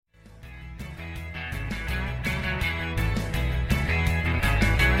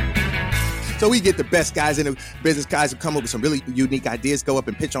So we get the best guys in the business, guys who come up with some really unique ideas, go up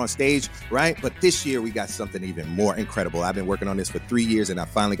and pitch on stage, right? But this year we got something even more incredible. I've been working on this for 3 years, and I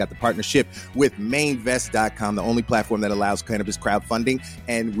finally got the partnership with mainvest.com, the only platform that allows cannabis crowdfunding.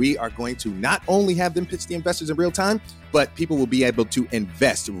 And we are going to not only have them pitch the investors in real time, but people will be able to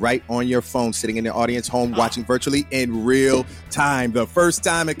invest right on your phone, sitting in their audience home, watching virtually in real time. The first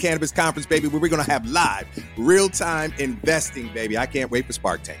time at Cannabis Conference, baby, where we're going to have live, real-time investing, baby. I can't wait for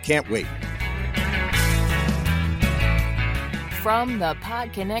Spark Tank. Can't wait. From the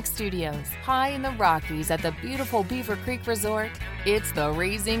Pod Connect Studios, high in the Rockies at the beautiful Beaver Creek Resort, it's the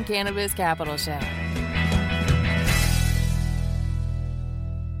Raising Cannabis Capital Show.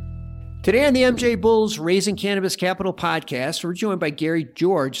 Today on the MJ Bulls Raising Cannabis Capital podcast, we're joined by Gary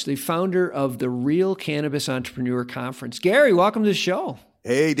George, the founder of the Real Cannabis Entrepreneur Conference. Gary, welcome to the show.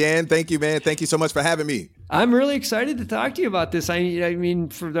 Hey, Dan. Thank you, man. Thank you so much for having me. I'm really excited to talk to you about this. I mean,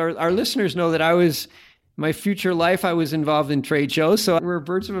 for our listeners know that my future life, I was involved in trade shows, so we're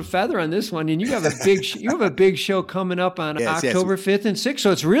birds of a feather on this one. And you have a big show coming up on October 5th and 6th,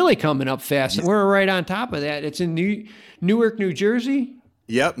 so it's really coming up fast. Yes. We're right on top of that. It's in Newark, New Jersey.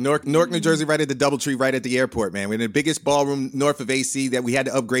 Yep, Newark, New Jersey, right at the DoubleTree, right at the airport, man. We're in the biggest ballroom north of AC that we had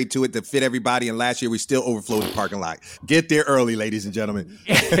to upgrade to it to fit everybody. And last year, we still overflowed the parking lot. Get there early, ladies and gentlemen.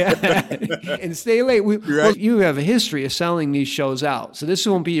 And stay late. Well, you have a history of selling these shows out. So this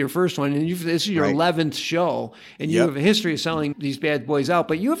won't be your first one. And this is your 11th show. And you have a history of selling these bad boys out.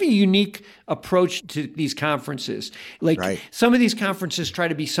 But you have a unique approach to these conferences. Some of these conferences try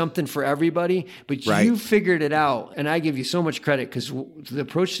to be something for everybody, but you figured it out. And I give you so much credit because the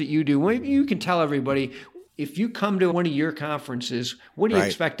approach that you do, you can tell everybody, if you come to one of your conferences, what do you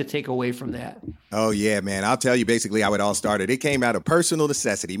expect to take away from that? Oh, yeah, man. I'll tell you basically how it all started. It came out of personal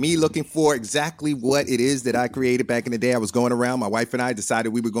necessity. Me looking for exactly what it is that I created back in the day. I was going around. My wife and I decided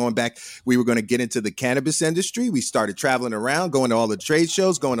we were going to get into the cannabis industry. We started traveling around, going to all the trade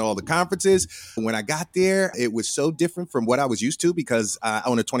shows, going to all the conferences. When I got there, it was so different from what I was used to because I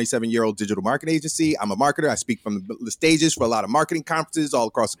own a 27-year-old digital marketing agency. I'm a marketer. I speak from the stages for a lot of marketing conferences all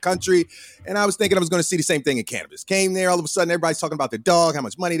across the country. And I was thinking I was going to see the same thing in cannabis. Came there, all of a sudden, everybody's talking about their dog, how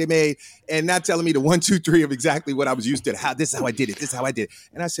much money they made, and not telling me the 1, 2, 3 of exactly what I was used to. This is how I did it. This is how I did it.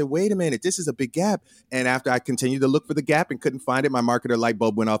 And I said, wait a minute, this is a big gap. And after I continued to look for the gap and couldn't find it, my marketer light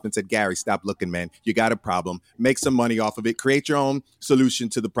bulb went off and said, Gary, stop looking, man. You got a problem. Make some money off of it. Create your own solution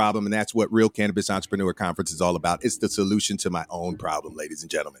to the problem. And that's what Real Cannabis Entrepreneur Conference is all about. It's the solution to my own problem, ladies and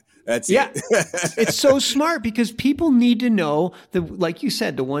gentlemen. That's it. It's so smart because people need to know, like you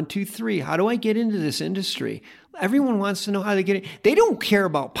said, the 1, 2, 3. How do I get into this industry? Everyone wants to know how to get it. They don't care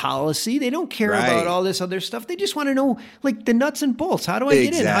about policy. They don't care about all this other stuff. They just want to know, like, the nuts and bolts. How do I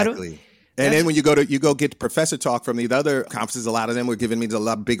get in? Exactly. And then when you go get professor talk from the other conferences, a lot of them were giving me a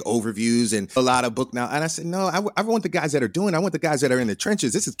lot of big overviews and a lot of book now. And I said, no, I want the guys that are doing it. I want the guys that are in the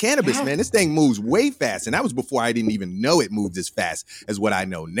trenches. This is cannabis, man. This thing moves way fast. And that was before I didn't even know it moved as fast as what I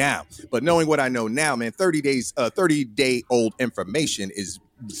know now. But knowing what I know now, man, 30-day-old information is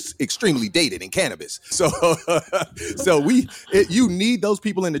extremely dated in cannabis. So you need those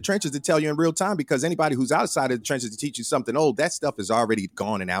people in the trenches to tell you in real time, because anybody who's outside of the trenches to teach you something old, that stuff is already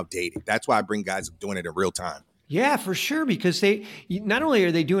gone and outdated. That's why I bring guys doing it in real time. Yeah, for sure, because they not only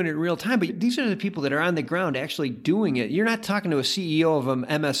are they doing it in real time, but these are the people that are on the ground actually doing it. You're not talking to a CEO of an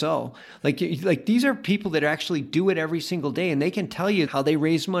MSO. Like these are people that actually do it every single day, and they can tell you how they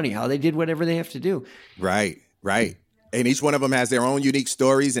raise money, how they did whatever they have to do. Right. And each one of them has their own unique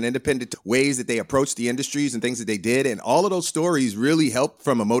stories and independent ways that they approach the industries and things that they did. And all of those stories really help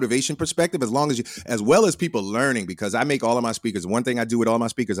from a motivation perspective, as well as people learning, because I make all of my speakers. One thing I do with all my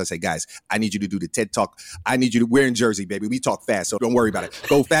speakers, I say, guys, I need you to do the TED Talk. We're in Jersey, baby. We talk fast, so don't worry about it.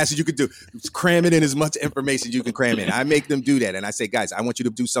 Go fast as you can do. Cram it in as much information as you can cram in. I make them do that. And I say, guys, I want you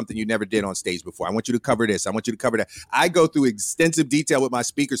to do something you never did on stage before. I want you to cover this. I want you to cover that. I go through extensive detail with my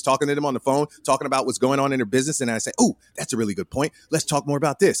speakers, talking to them on the phone, talking about what's going on in their business. And I say, oh, that's a really good point. Let's talk more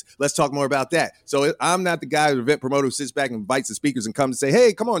about this. Let's talk more about that. So I'm not the guy, the event promoter, who sits back and invites the speakers and comes and say,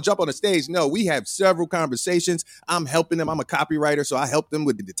 hey, come on, jump on the stage. No, we have several conversations. I'm helping them. I'm a copywriter, so I help them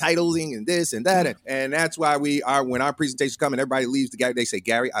with the titling and this and that. And that's why when our presentations come and everybody leaves together, they say,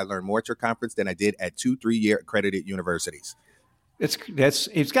 Gary, I learned more at your conference than I did at 2 3-year accredited universities. It's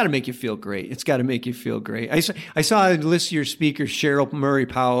got to make you feel great. It's got to make you feel great. I saw a list of your speakers, Cheryl Murray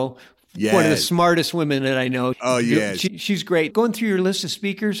Powell, Yes. One of the smartest women that I know. Oh, yeah. She's great. Going through your list of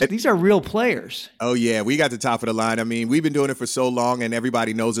speakers, these are real players. Oh, yeah. We got the top of the line. I mean, we've been doing it for so long, and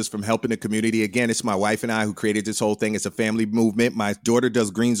everybody knows us from helping the community. Again, it's my wife and I who created this whole thing. It's a family movement. My daughter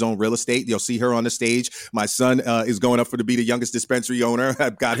does green zone real estate. You'll see her on the stage. My son is going up to be the youngest dispensary owner.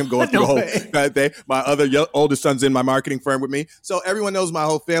 I've got him going through the whole thing. My other oldest son's in my marketing firm with me. So everyone knows my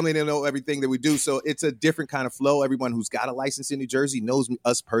whole family. They know everything that we do. So it's a different kind of flow. Everyone who's got a license in New Jersey knows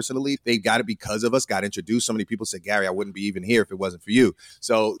us personally. They got it because of us, got introduced. So many people said, Gary, I wouldn't be even here if it wasn't for you.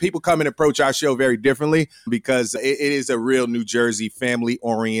 So people come and approach our show very differently because it is a real New Jersey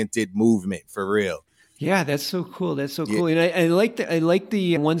family-oriented movement, for real. Yeah, that's so cool. That's so cool. And I like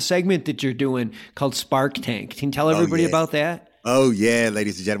the one segment that you're doing called Spark Tank. Can you tell everybody about that? Oh, yeah,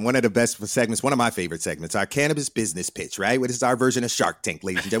 ladies and gentlemen. One of the best segments, one of my favorite segments, our cannabis business pitch, right? Which is our version of Shark Tank,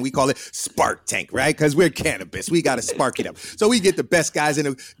 ladies and gentlemen. We call it Spark Tank, right? Because we're cannabis. We got to spark it up. So we get the best guys in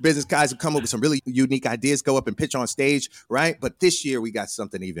the business, guys who come up with some really unique ideas, go up and pitch on stage, right? But this year we got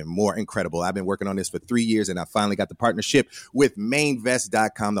something even more incredible. I've been working on this for 3 years, and I finally got the partnership with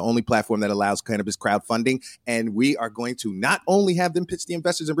mainvest.com, the only platform that allows cannabis crowdfunding. And we are going to not only have them pitch the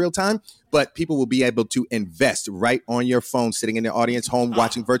investors in real time, but people will be able to invest right on your phone, sitting in the audience home,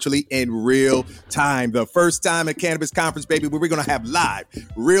 watching virtually in real time. The first time at Cannabis Conference, baby, where we're going to have live,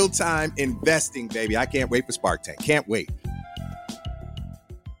 real-time investing, baby. I can't wait for Spark Tank. Can't wait.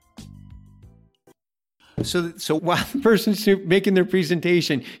 So while the person's making their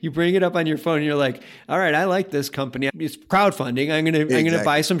presentation, you bring it up on your phone and you're like, all right, I like this company. It's crowdfunding. I'm gonna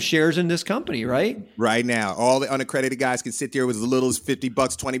buy some shares in this company, right? Right now. All the unaccredited guys can sit there with as little as $50,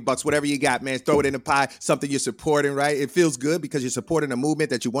 $20, whatever you got, man. Throw it in the pie, something you're supporting, right? It feels good because you're supporting a movement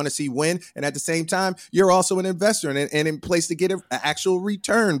that you want to see win. And at the same time, you're also an investor and in place to get an actual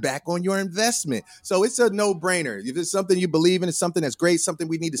return back on your investment. So it's a no-brainer. If it's something you believe in, it's something that's great, something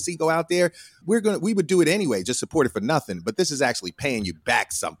we need to see go out there, we would do it anyway, just support it for nothing. But this is actually paying you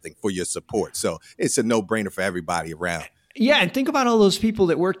back something for your support. So it's a no-brainer for everybody around. Yeah, and think about all those people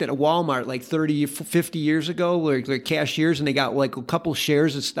that worked at a Walmart like 30, 50 years ago, like cashiers, and they got like a couple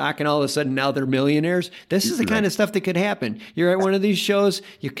shares of stock, and all of a sudden now they're millionaires. This is the kind of stuff that could happen. You're at one of these shows,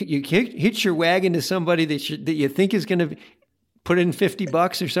 you hitch your wagon to somebody that you think is going to put in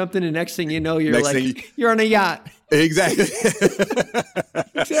 $50 or something, and next thing you know, you're on a yacht. Exactly.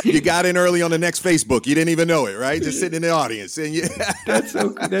 You got in early on the next Facebook. You didn't even know it, right? Just sitting in the audience. And That's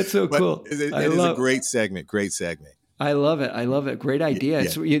so cool. It is a great segment. Great segment. I love it. Great idea.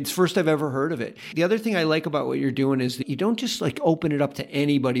 Yeah. It's first I've ever heard of it. The other thing I like about what you're doing is that you don't just like open it up to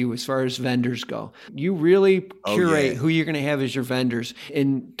anybody as far as vendors go. You really curate who you're going to have as your vendors.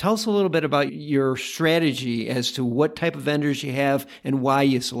 And tell us a little bit about your strategy as to what type of vendors you have and why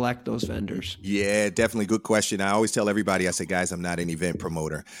you select those vendors. Yeah, definitely. Good question. I always tell everybody, I say, guys, I'm not an event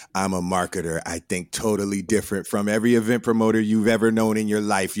promoter. I'm a marketer. I think totally different from every event promoter you've ever known in your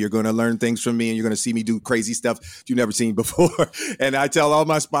life. You're going to learn things from me, and you're going to see me do crazy stuff you never seen before. And I tell all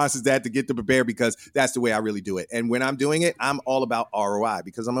my sponsors that to get to prepare, because that's the way I really do it. And when I'm doing it, I'm all about ROI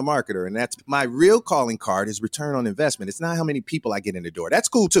because I'm a marketer. And that's my real calling card is return on investment. It's not how many people I get in the door. That's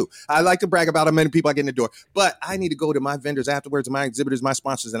cool too. I like to brag about how many people I get in the door, but I need to go to my vendors afterwards, my exhibitors, my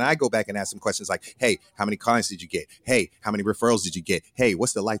sponsors, and I go back and ask them questions like, hey, how many clients did you get? Hey, how many referrals did you get? Hey,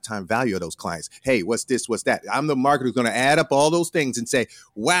 what's the lifetime value of those clients? Hey, what's this? What's that? I'm the marketer who's going to add up all those things and say,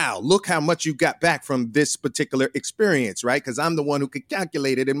 wow, look how much you got back from this particular experience, right? Because I'm the one who could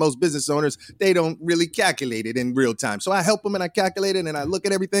calculate it. And most business owners, they don't really calculate it in real time. So I help them and I calculate it and I look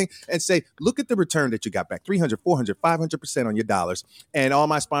at everything and say, look at the return that you got back, 300, 400, 500% on your dollars. And all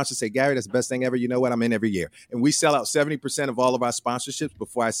my sponsors say, Gary, that's the best thing ever. You know what? I'm in every year. And we sell out 70% of all of our sponsorships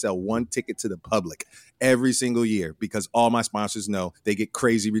before I sell one ticket to the public every single year, because all my sponsors know they get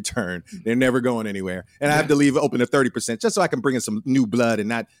crazy return. They're never going anywhere. And I have to leave it open to 30% just so I can bring in some new blood and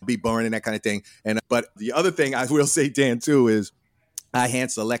not be boring and that kind of thing. But the other thing I will say, Dan, too, is I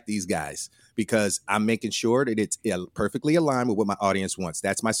hand select these guys because I'm making sure that it's perfectly aligned with what my audience wants.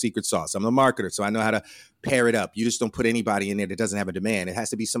 That's my secret sauce. I'm a marketer, so I know how to pair it up. You just don't put anybody in there that doesn't have a demand. It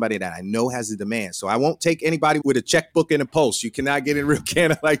has to be somebody that I know has a demand. So I won't take anybody with a checkbook and a pulse. You cannot get in real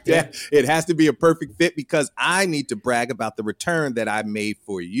canna like that. Yeah. It has to be a perfect fit because I need to brag about the return that I made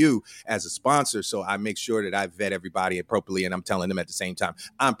for you as a sponsor. So I make sure that I vet everybody appropriately, and I'm telling them at the same time,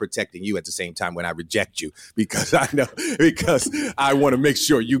 I'm protecting you at the same time when I reject you, because I want to make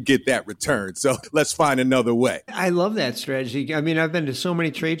sure you get that return. So let's find another way. I love that strategy. I mean, I've been to so many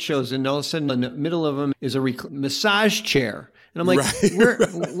trade shows, and all of a sudden in the middle of them is a massage chair. And I'm like,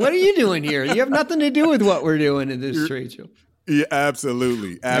 what are you doing here? You have nothing to do with what we're doing in this trade show. Yeah,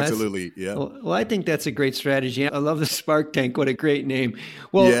 absolutely. Absolutely. Yeah. Well, I think that's a great strategy. I love the Spark Tank. What a great name.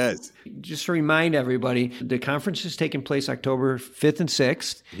 Well, yes. Just to remind everybody, the conference is taking place October 5th and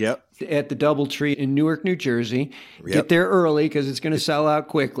 6th. Yep. At the Doubletree in Newark, New Jersey. Yep. Get there early because it's going to sell out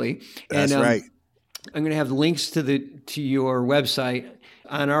quickly. That's right. I'm going to have links to your website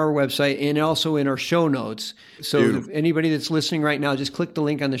on our website and also in our show notes. So if anybody that's listening right now, just click the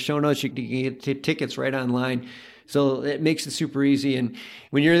link on the show notes. You can get tickets right online. So it makes it super easy. And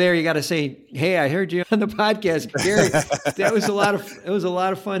when you're there, you got to say, "Hey, I heard you on the podcast, Gary." It was a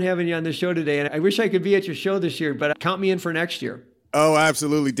lot of fun having you on the show today. And I wish I could be at your show this year, but count me in for next year. Oh,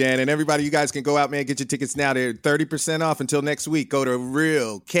 absolutely, Dan. And everybody, you guys can go out, man, get your tickets now. They're 30% off until next week. Go to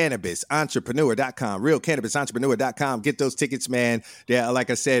realcannabisentrepreneur.com, realcannabisentrepreneur.com. Get those tickets, man. Yeah, like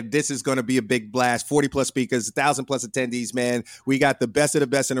I said, this is going to be a big blast. 40-plus speakers, 1,000-plus attendees, man. We got the best of the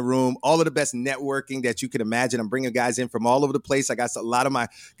best in the room, all of the best networking that you can imagine. I'm bringing guys in from all over the place. I got a lot of my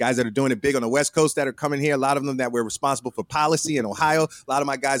guys that are doing it big on the West Coast that are coming here, a lot of them that were responsible for policy in Ohio, a lot of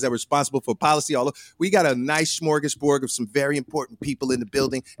my guys that were responsible for policy. We got a nice smorgasbord of some very important people in the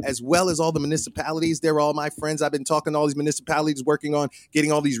building, as well as all the municipalities. They're all my friends. I've been talking to all these municipalities, working on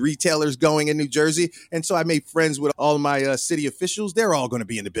getting all these retailers going in New Jersey. And so I made friends with all of my city officials. They're all going to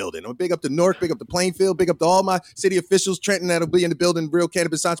be in the building. I'm big up to Newark, big up to Plainfield, big up to all my city officials. Trenton, that'll be in the building, Real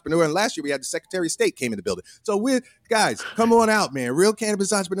Cannabis Entrepreneur. And last year we had the Secretary of State came in the building. So guys, come on out, man.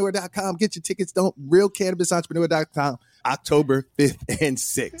 RealCannabisEntrepreneur.com. Get your tickets. RealCannabisEntrepreneur.com. October 5th and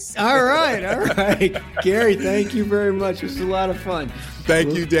 6th. All right. Gary, thank you very much. This was a lot of fun.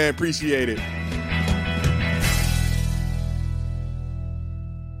 Thank you, Dan. Appreciate it.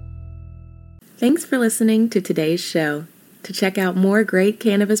 Thanks for listening to today's show. To check out more great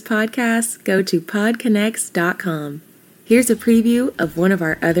cannabis podcasts, go to podconnects.com. Here's a preview of one of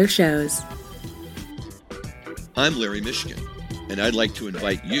our other shows. I'm Larry Mishkin, and I'd like to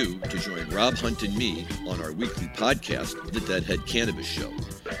invite you to join Rob Hunt and me on our weekly podcast, The Deadhead Cannabis Show.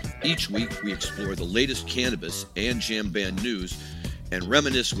 Each week, we explore the latest cannabis and jam band news and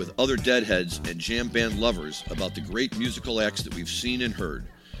reminisce with other Deadheads and jam band lovers about the great musical acts that we've seen and heard.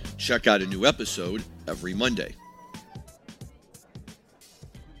 Check out a new episode every Monday.